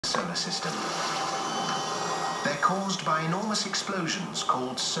solar system. They're caused by enormous explosions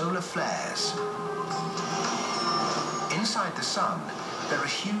called solar flares. Inside the sun, there are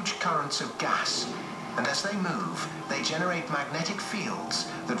huge currents of gas, and as they move, they generate magnetic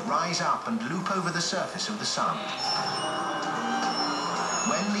fields that rise up and loop over the surface of the sun.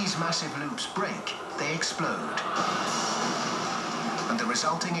 When these massive loops break, they explode. And the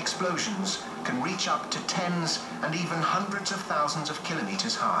resulting explosions can reach up to tens and even hundreds of thousands of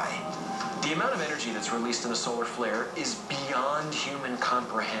kilometers high. The amount of energy that's released in a solar flare is beyond human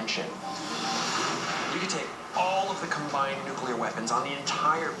comprehension. You could take all of the combined nuclear weapons on the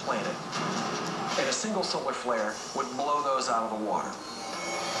entire planet, and a single solar flare would blow those out of the water.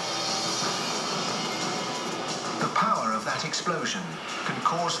 The power of that explosion can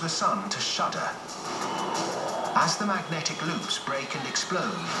cause the sun to shudder. As the magnetic loops break and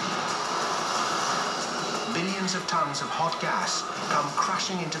explode, billions of tons of hot gas come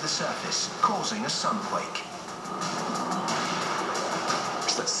crashing into the surface, causing a sunquake.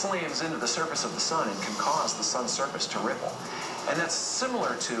 That slams into the surface of the sun and can cause the sun's surface to ripple. And that's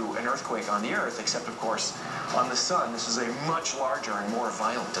similar to an earthquake on the Earth, except, of course, on the sun, this is a much larger and more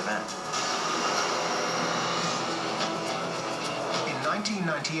violent event. In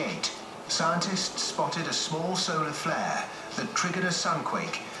 1998, scientists spotted a small solar flare that triggered a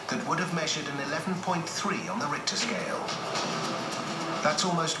sunquake that would have measured an 11.3 on the Richter scale. That's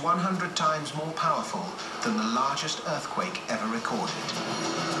almost 100 times more powerful than the largest earthquake ever recorded.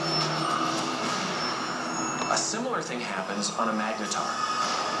 A similar thing happens on a magnetar.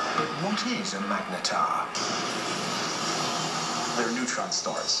 But what is a magnetar? They're neutron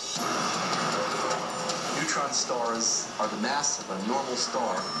stars. Neutron stars are the mass of a normal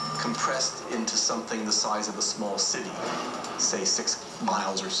star compressed into something the size of a small city, say 6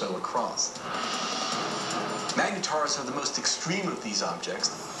 miles or so across. Magnetars are the most extreme of these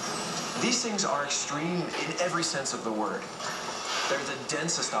objects. These things are extreme in every sense of the word. They're the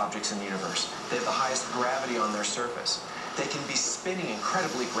densest objects in the universe. They have the highest gravity on their surface. They can be spinning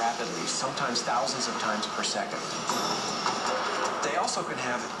incredibly rapidly, sometimes thousands of times per second. They also can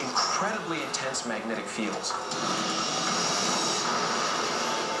have incredibly intense magnetic fields.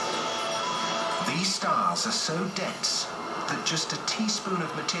 These stars are so dense that just a teaspoon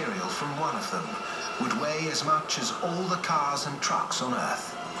of material from one of them would weigh as much as all the cars and trucks on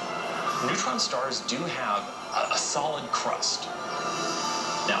Earth. Neutron stars do have a solid crust.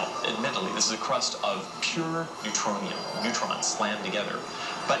 Now, admittedly, this is a crust of pure neutronium, neutrons slammed together,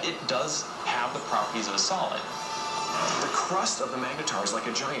 but it does have the properties of a solid. The crust of the magnetar is like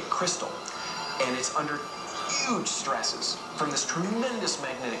a giant crystal, and it's under huge stresses from this tremendous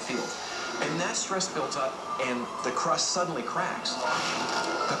magnetic field. And that stress builds up, and the crust suddenly cracks.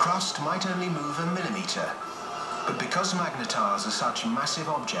 The crust might only move a millimeter, but because magnetars are such massive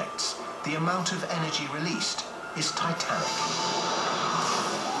objects, the amount of energy released is titanic.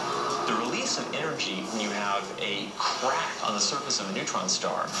 The release of energy when you have a crack on the surface of a neutron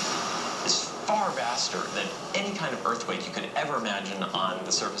star is far vaster than any kind of earthquake you could ever imagine on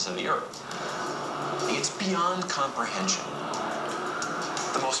the surface of the Earth. It's beyond comprehension.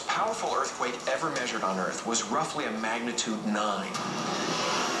 The most powerful earthquake ever measured on Earth was roughly a magnitude 9.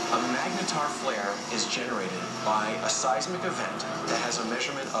 A magnetar flare is generated by a seismic event that has a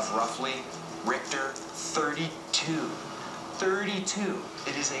measurement of roughly Richter 32. 32.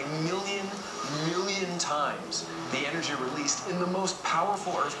 It is a million times the energy released in the most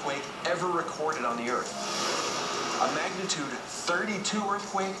powerful earthquake ever recorded on the Earth. A magnitude 32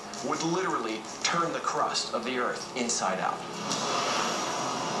 earthquake would literally turn the crust of the Earth inside out.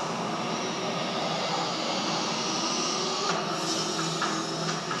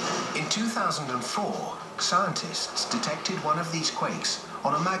 In 2004, scientists detected one of these quakes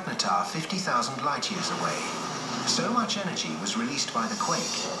on a magnetar 50,000 light-years away. So much energy was released by the quake,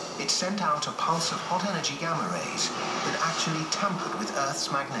 it sent out a pulse of hot energy gamma rays that actually tampered with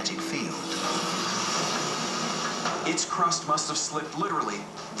Earth's magnetic field. Its crust must have slipped literally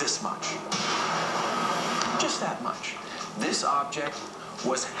this much. Just that much. This object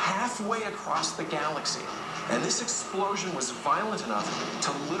was halfway across the galaxy, and this explosion was violent enough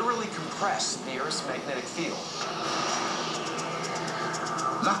to literally compress the Earth's magnetic field.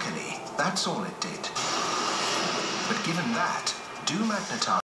 Luckily, that's all it did. But given that, do magnetars